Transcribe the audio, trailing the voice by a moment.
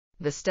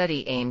The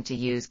study aimed to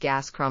use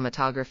gas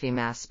chromatography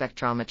mass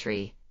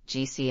spectrometry,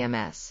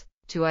 GCMS,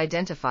 to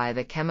identify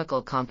the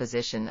chemical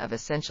composition of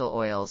essential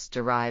oils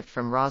derived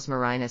from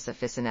Rosmarinus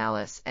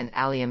officinalis and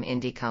Allium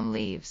indicum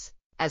leaves,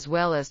 as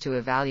well as to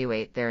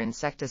evaluate their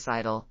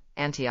insecticidal,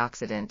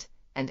 antioxidant,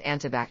 and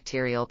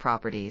antibacterial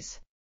properties.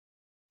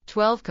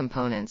 12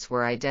 components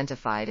were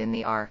identified in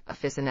the R.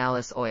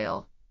 officinalis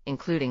oil,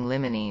 including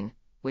limonene,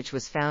 which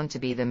was found to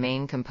be the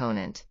main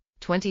component,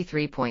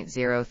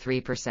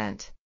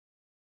 23.03%.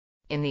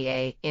 In the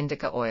A.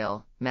 indica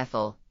oil,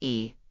 methyl,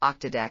 E.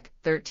 octadec,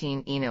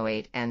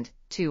 13-enoate and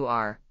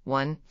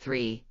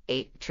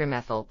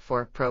 2R-1,3,8-trimethyl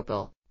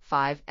 4-propyl,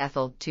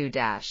 5-ethyl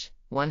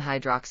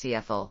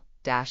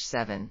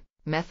 2-1-hydroxyethyl-7.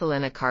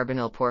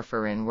 Methylene-carbonyl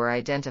porphyrin were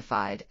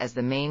identified as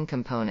the main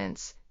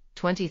components,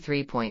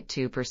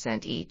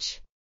 23.2% each.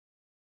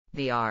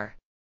 The R.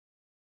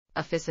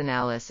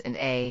 officinalis and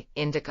A.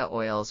 indica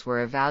oils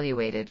were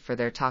evaluated for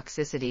their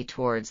toxicity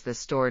towards the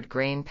stored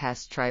grain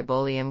pest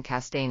Tribolium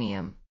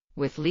castaneum,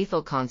 with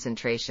lethal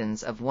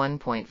concentrations of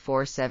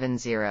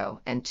 1.470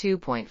 and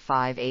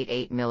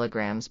 2.588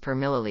 mg per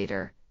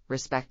milliliter,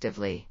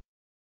 respectively.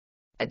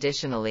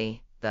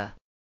 Additionally,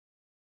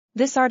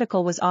 This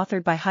article was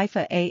authored by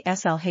Haifa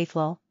A.S.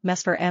 Alhaithloul,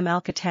 Mesfer M.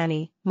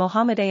 Alqahtani,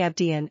 Mohamed A.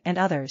 Abdein, and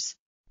others.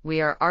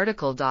 We are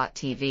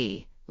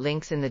RTCLTV,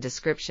 links in the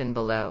description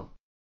below.